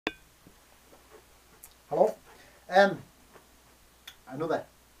Another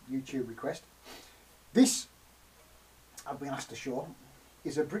YouTube request. This, I've been asked to show,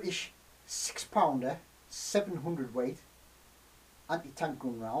 is a British 6-pounder, 700 weight anti-tank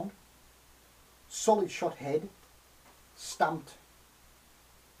gun round, solid shot head, stamped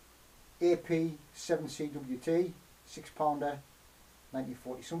AP7CWT, 6-pounder,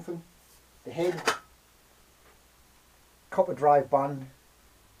 1940 something. The head, copper drive band,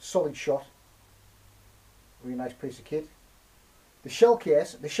 solid shot, really nice piece of kit. The shell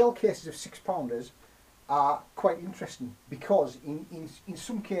cases of 6-pounders are quite interesting because in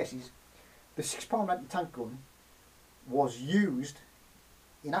some cases the 6-pounder anti-tank gun was used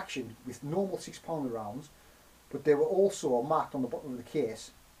in action with normal 6-pounder rounds, but they were also marked on the bottom of the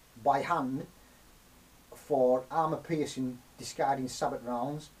case by hand for armour piercing, discarding sabot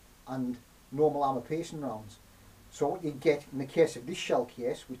rounds and normal armour piercing rounds. So what you get in the case of this shell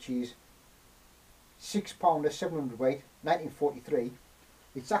case, which is 6-pounder, 700 weight, 1943,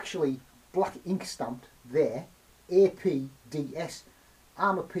 it's actually black ink stamped there, APDS,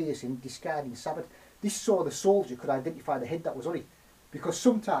 armour piercing, discarding sabot. This so the soldier could identify the head that was on it, because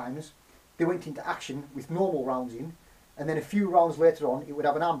sometimes they went into action with normal rounds in, and then a few rounds later on it would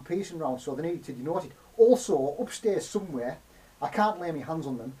have an armour piercing round, so they needed to denote it. Also, upstairs somewhere, I can't lay my hands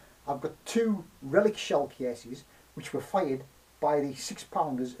on them, I've got 2 relic shell cases which were fired by the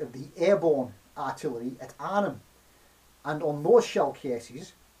 6-pounders of the airborne artillery at Arnhem, and on those shell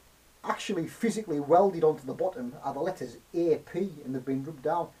cases, actually physically welded onto the bottom are the letters AP, and they've been rubbed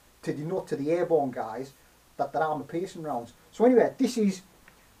down to denote to the airborne guys that they're armour piercing rounds. So anyway, this is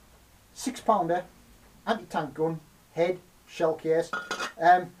 6-pounder anti-tank gun, head, shell case.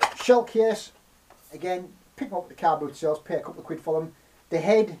 Shell case, again, pick them up at the car boot sales, pay a couple of quid for them. The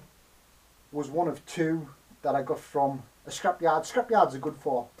head was one of 2 that I got from a scrapyard. Scrapyards are good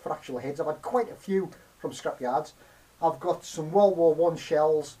for actual heads. I've had quite a few from scrapyards. I've got some World War I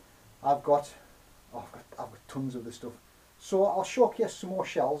shells. I've got tons of the stuff. So I'll showcase some more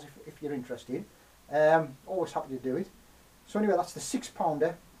shells if you're interested. Always happy to do it. So anyway, that's the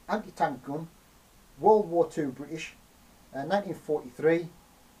 6-pounder anti-tank gun, World War II British, 1943.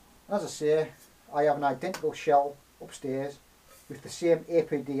 As I say, I have an identical shell upstairs with the same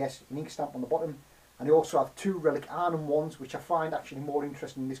APDS and ink stamp on the bottom, and I also have 2 relic Arnhem ones, which I find actually more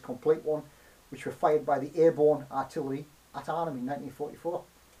interesting than this complete one, which were fired by the airborne artillery at Arnhem in 1944.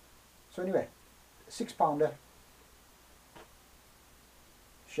 So anyway, 6-pounder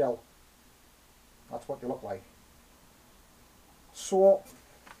shell, that's what they look like. So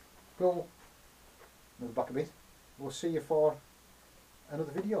we'll move back a bit, we'll see you for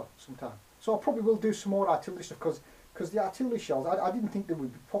another video sometime. So I probably will do some more artillery stuff, because the artillery shells, I didn't think they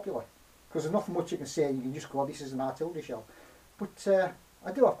would be popular, because there's nothing much you can say, you can just go, oh, this is an artillery shell. But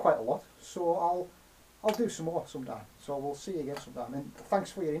I do have quite a lot, so I'll do some more sometime. So we'll see you again sometime, and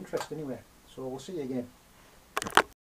thanks for your interest anyway. So we'll see you again.